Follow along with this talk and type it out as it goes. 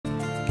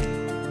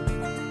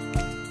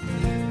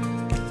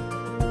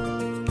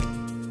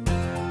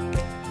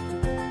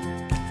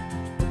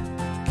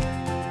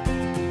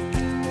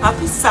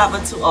Happy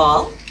Sabbath to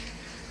all,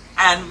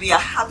 and we are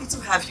happy to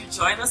have you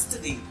join us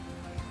today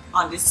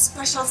on this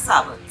special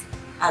Sabbath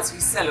as we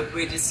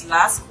celebrate this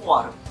last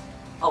quarter,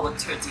 our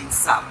 13th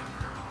Sabbath.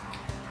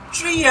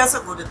 3 years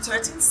ago, the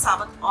 13th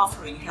Sabbath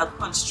offering helped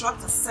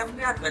construct a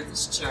Seventh-day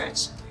Adventist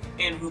church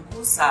in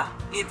Ragusa,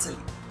 Italy.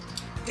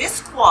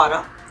 This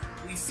quarter,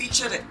 we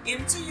feature the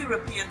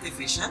Inter-European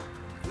Division,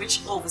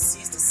 which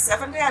oversees the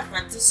Seventh-day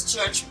Adventist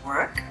church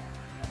work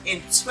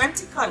in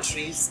 20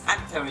 countries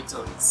and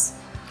territories.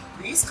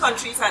 These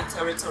countries and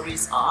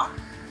territories are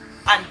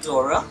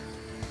Andorra,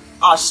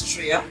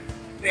 Austria,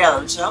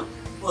 Belgium,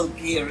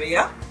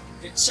 Bulgaria,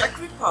 the Czech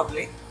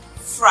Republic,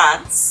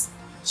 France,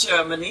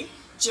 Germany,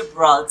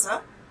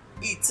 Gibraltar,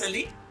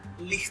 Italy,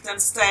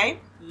 Liechtenstein,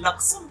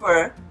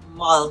 Luxembourg,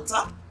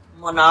 Malta,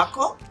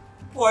 Monaco,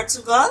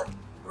 Portugal,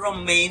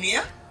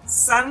 Romania,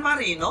 San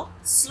Marino,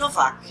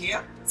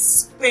 Slovakia,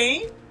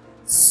 Spain,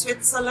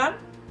 Switzerland,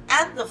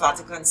 and the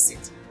Vatican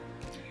City.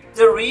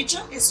 The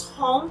region is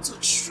home to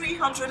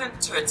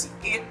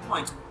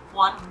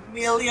 338.1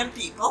 million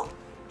people,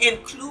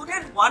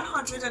 including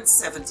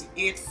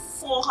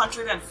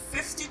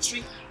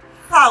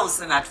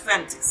 453,000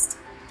 Adventists.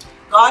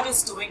 God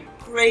is doing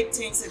great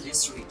things in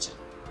this region.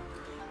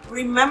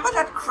 Remember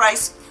that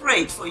Christ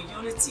prayed for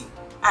unity,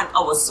 and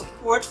our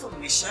support for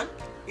mission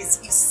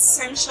is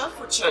essential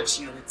for church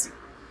unity.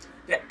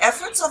 The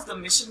efforts of the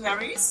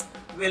missionaries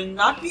will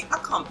not be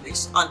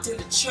accomplished until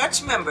the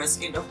church members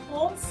in the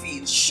home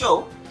field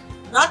show,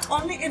 not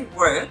only in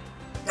word,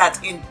 that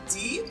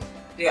indeed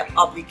their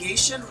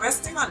obligation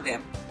resting on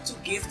them to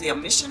give their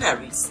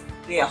missionaries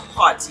their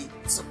hearty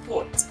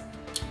support.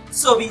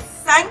 So we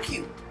thank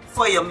you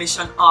for your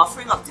mission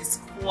offering of this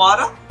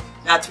quarter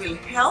that will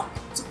help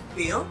to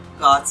build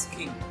God's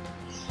kingdom.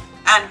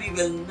 And we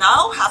will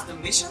now have the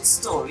mission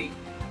story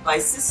by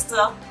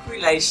Sister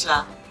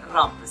Krilaisha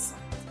Ramprasad.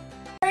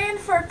 Praying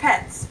for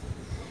pets.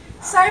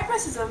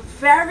 Cyprus is a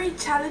very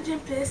challenging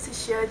place to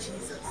share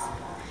Jesus.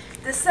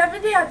 The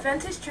Seventh-day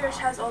Adventist Church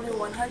has only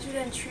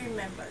 103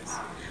 members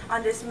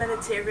on this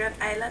Mediterranean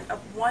island of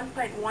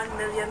 1.1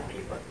 million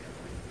people.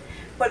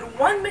 But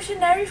one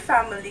missionary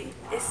family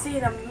is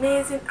seeing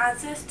amazing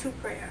answers to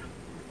prayer.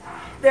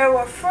 There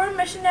were 4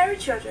 missionary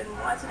children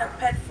wanting a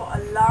pet for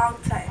a long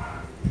time.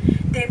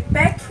 They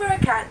begged for a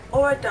cat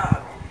or a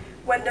dog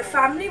when the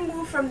family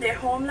moved from their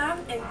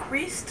homeland in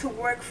Greece to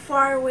work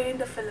far away in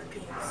the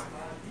Philippines.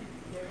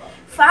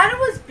 Father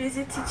was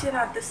busy teaching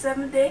at the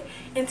Seventh-day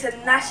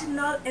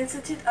International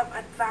Institute of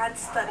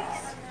Advanced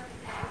Studies,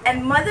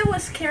 and Mother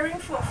was caring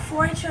for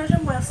 4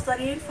 children while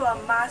studying for a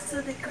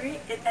master's degree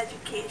in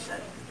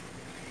education.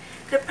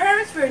 The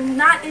parents were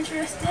not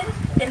interested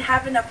in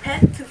having a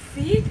pet to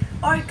feed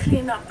or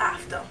clean up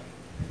after.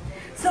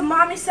 So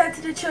Mommy said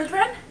to the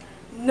children,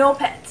 "No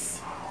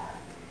pets."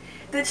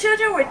 The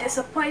children were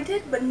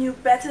disappointed but knew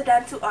better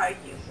than to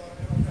argue.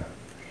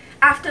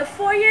 After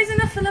 4 years in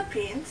the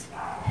Philippines,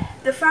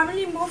 the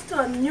family moved to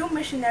a new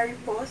missionary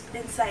post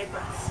in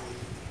Cyprus.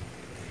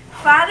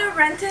 Father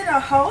rented a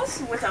house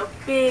with a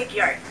big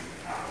yard.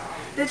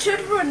 The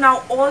children were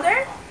now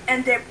older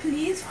and their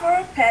pleas for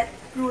a pet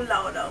grew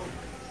louder.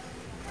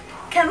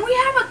 "Can we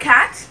have a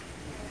cat?"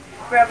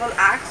 Revel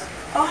asked.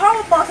 "Or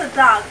how about a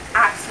dog?"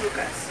 asked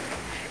Lucas.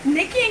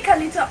 Nikki and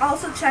Kalita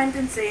also chimed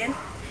in saying,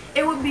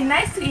 "It would be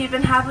nice to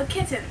even have a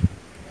kitten."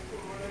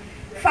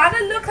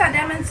 Father looked at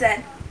them and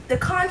said, "The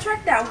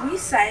contract that we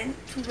signed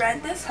to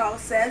rent this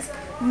house says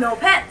no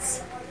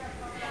pets."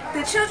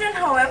 The children,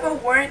 however,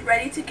 weren't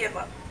ready to give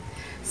up.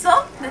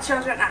 So the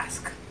children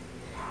asked,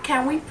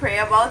 "Can we pray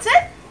about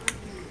it?"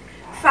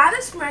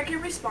 Father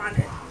smirking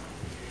responded,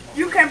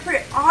 "You can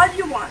pray all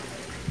you want,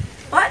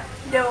 but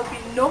there will be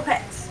no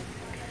pets."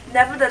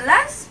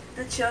 Nevertheless,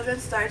 the children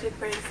started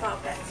praying for a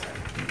pet.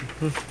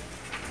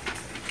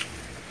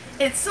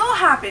 It so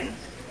happened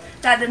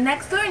that the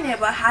next door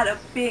neighbor had a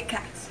big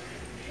cat,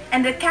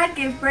 and the cat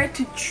gave birth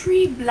to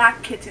 3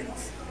 black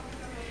kittens.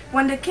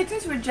 When the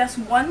kittens were just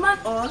 1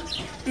 month old,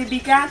 they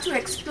began to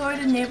explore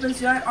the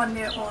neighbor's yard on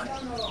their own.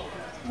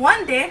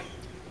 One day,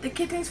 the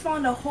kittens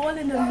found a hole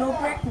in the low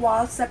brick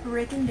wall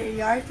separating their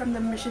yard from the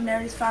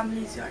missionary's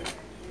family's yard,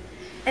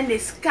 and they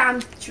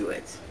scammed through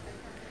it.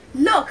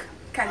 "Look,"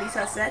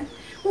 Kalisa said,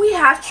 "we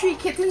have 3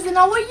 kittens in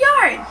our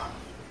yard."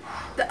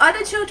 The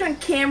other children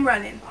came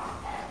running.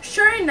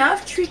 Sure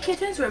enough, 3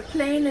 kittens were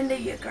playing in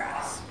the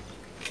grass.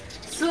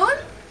 Soon,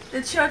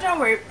 the children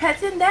were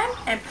petting them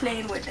and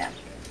playing with them.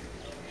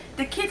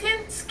 The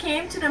kittens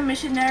came to the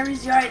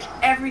missionary's yard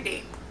every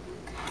day.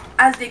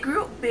 As they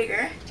grew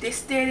bigger, they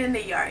stayed in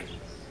the yard.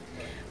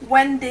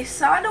 When they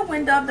saw the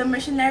window of the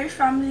missionary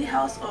family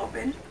house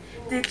open,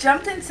 they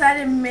jumped inside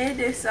and made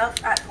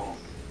themselves at home.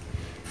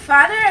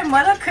 Father and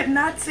Mother could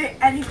not say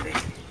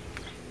anything.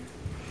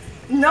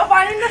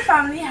 Nobody in the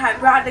family had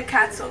brought the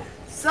cats home,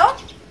 so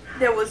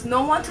there was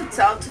no one to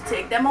tell to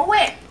take them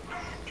away.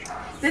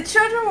 The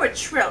children were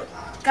thrilled.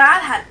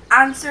 God had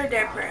answered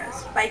their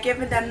prayers by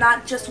giving them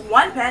not just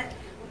 1 pet,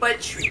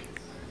 but 3.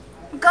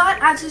 God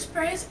answers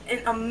prayers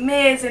in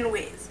amazing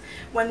ways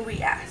when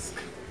we ask.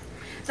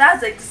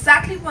 That's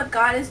exactly what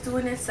God is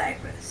doing in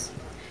Cyprus.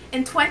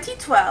 In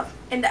 2012,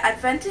 the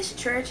Adventist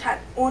Church had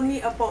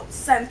only about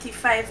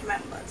 75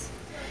 members.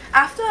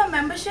 After a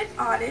membership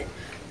audit,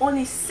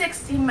 only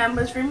 60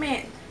 members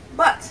remained.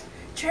 But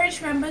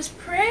church members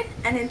prayed,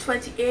 and in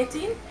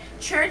 2018,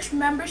 church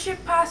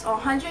membership passed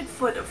 100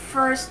 for the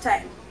first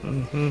time.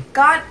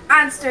 God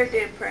answered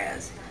their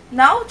prayers.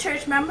 Now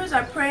church members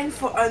are praying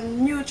for a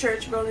new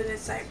church building in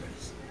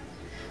Cyprus.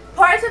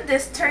 Part of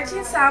this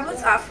 13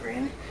 Sabbath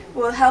offering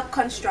will help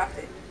construct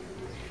it.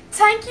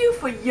 Thank you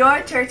for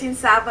your 13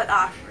 Sabbath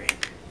offering.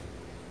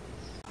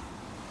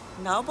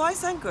 Now,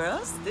 boys and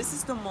girls, this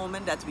is the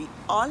moment that we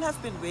all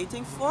have been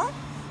waiting for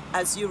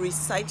as you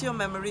recite your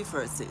memory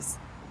verses.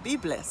 Be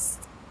blessed.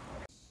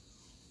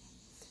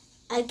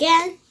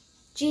 Again,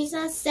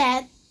 Jesus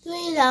said, "Do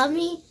you love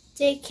me?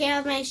 Take care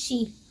of my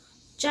sheep."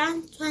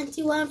 John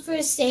 21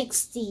 verse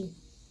 16.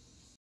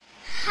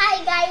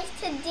 Hi guys,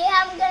 today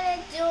I'm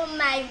gonna do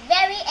my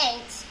very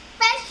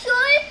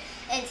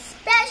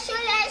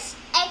specialist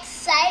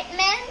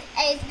excitement.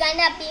 It's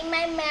gonna be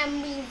my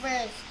memory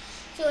verse.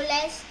 So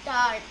let's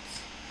start.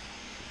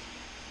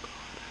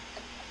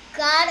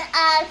 God,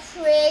 I'll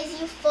praise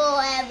you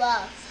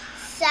forever.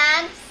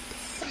 Psalm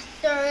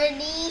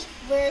 30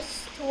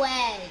 verse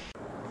 12.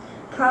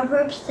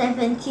 Proverbs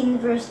 17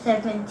 verse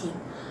 17.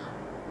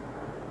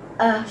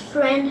 A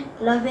friend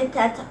loveth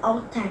at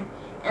all time,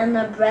 and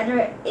a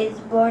brother is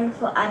born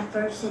for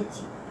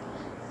adversity.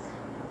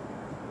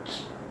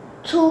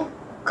 2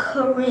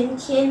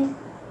 Corinthians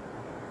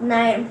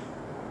 9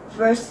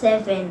 verse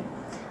 7.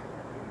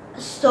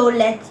 So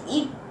let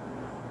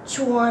each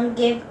one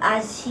give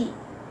as he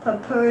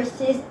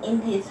purposes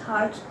in his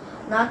heart,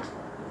 not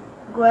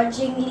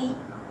grudgingly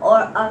or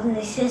of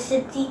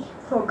necessity,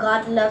 for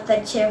God loves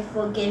a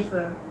cheerful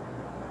giver.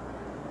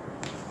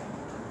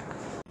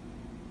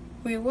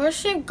 We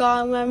worship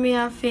God when we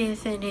have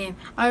faith in Him.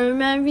 I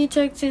remember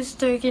text is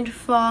taken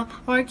from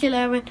Mark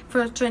 11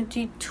 verse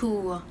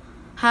 22.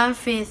 Have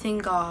faith in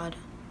God.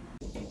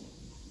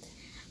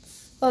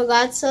 For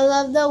God so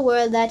loved the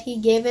world that he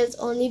gave his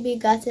only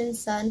begotten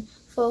Son,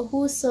 for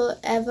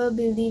whosoever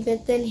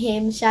believeth in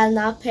him shall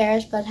not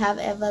perish but have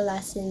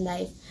everlasting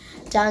life.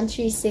 John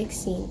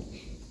 3:16.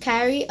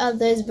 Carry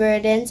others'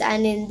 burdens,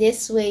 and in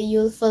this way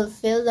you'll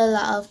fulfill the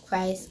law of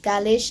Christ.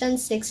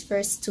 Galatians 6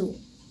 verse 2.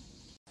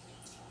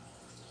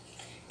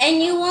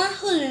 Anyone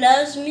who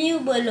loves me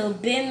will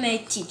obey my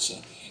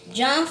teaching.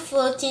 John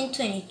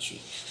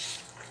 14:23.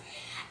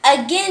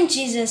 Again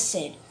Jesus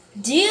said,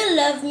 "Do you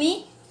love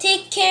me?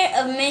 Take care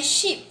of my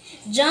sheep."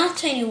 John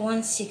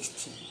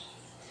 21:16.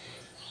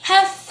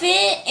 Have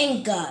faith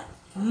in God.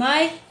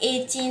 Mark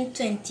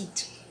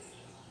 18:22.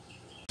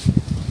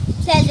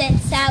 Pleasant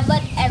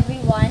Sabbath,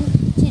 everyone.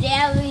 Today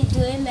I will be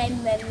doing my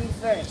memory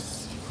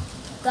verse.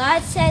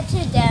 God said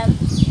to them,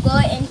 "Go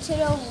into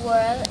the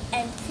world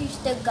and preach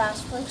the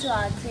gospel to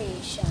all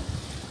creation."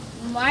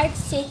 Mark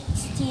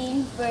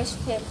 16 verse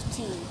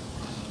 15.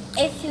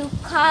 If you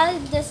call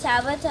the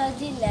Sabbath a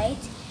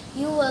delight,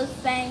 you will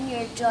find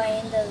your joy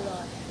in the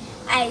Lord.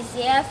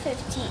 Isaiah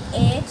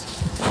 58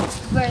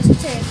 verse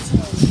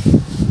 13.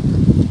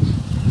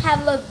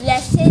 Have a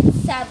blessed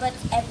Sabbath,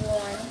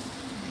 everyone.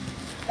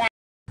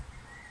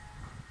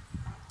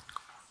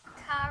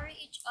 Carry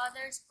each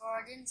other's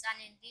burdens, and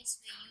in this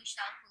way you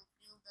shall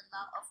fulfill the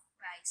law of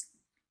Christ.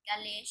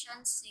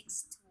 Galatians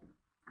 6:2.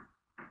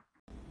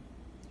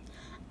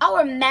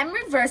 Our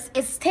memory verse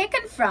is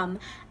taken from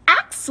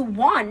Acts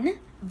 1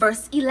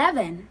 verse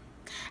 11.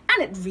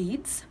 And it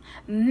reads,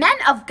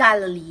 "Men of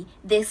Galilee,"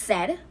 they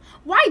said,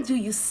 "why do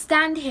you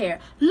stand here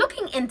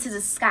looking into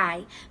the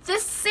sky?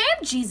 This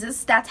same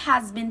Jesus that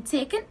has been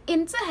taken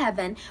into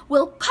heaven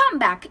will come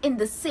back in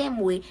the same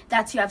way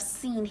that you have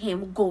seen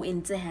him go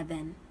into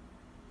heaven."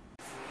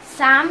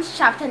 Psalms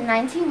chapter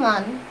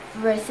 91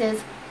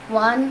 verses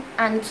 1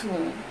 and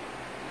 2.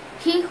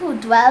 He who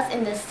dwells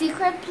in the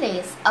secret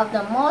place of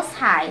the Most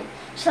High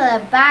shall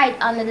abide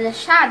under the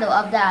shadow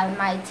of the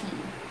Almighty.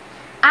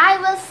 I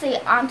will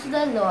say unto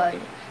the Lord,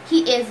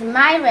 He is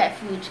my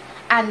refuge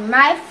and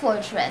my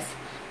fortress.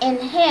 In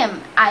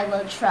Him I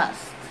will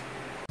trust.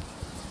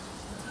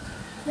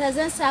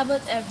 Pleasant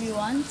Sabbath,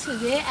 everyone.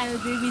 Today I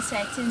will be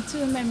reciting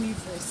 2 memory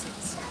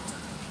verses.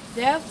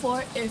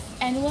 Therefore, if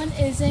anyone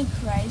is in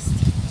Christ,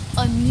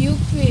 a new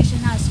creation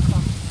has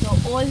come. The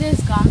old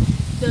is gone,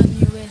 the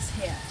new is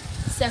here.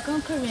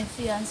 2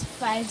 Corinthians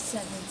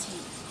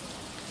 5:17.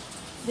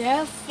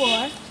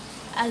 Therefore,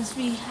 as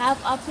we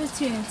have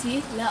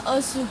opportunity, let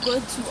us do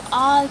good to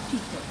all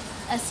people,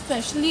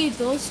 especially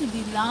those who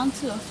belong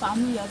to a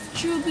family of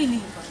true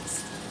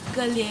believers.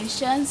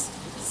 Galatians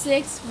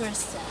 6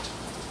 verse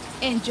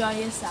 10. Enjoy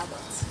your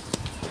Sabbath.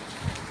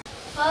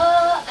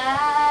 Oh,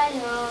 I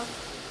know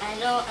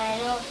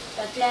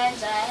the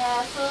plans I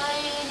have for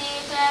you,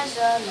 declares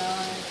the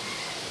Lord.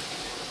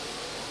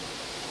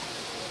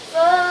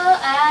 Oh,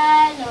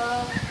 I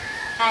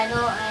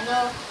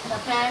know the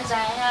plans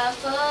I have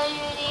for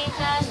you,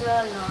 declares the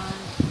Lord.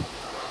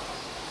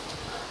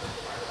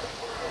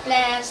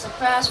 Plans to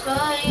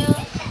prosper you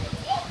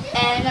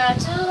and not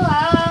to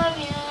harm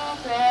you,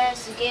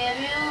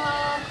 give you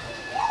hope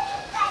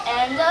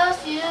and the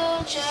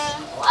future.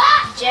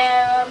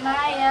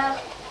 Jeremiah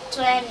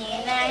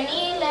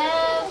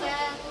 29:11.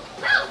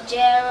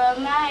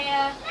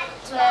 Jeremiah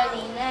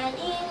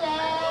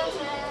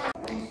 29:11.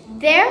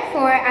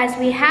 Therefore, as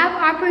we have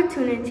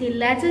opportunity,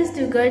 let us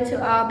do good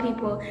to all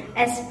people,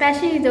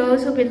 especially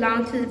those who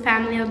belong to the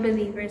family of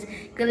believers.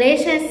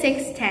 Galatians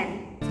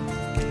 6:10.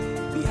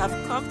 We have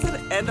come to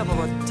the end of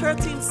our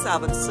 13th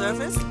Sabbath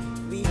service.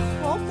 We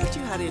hope that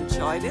you had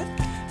enjoyed it,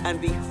 and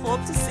we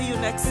hope to see you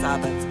next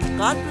Sabbath.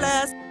 God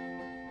bless.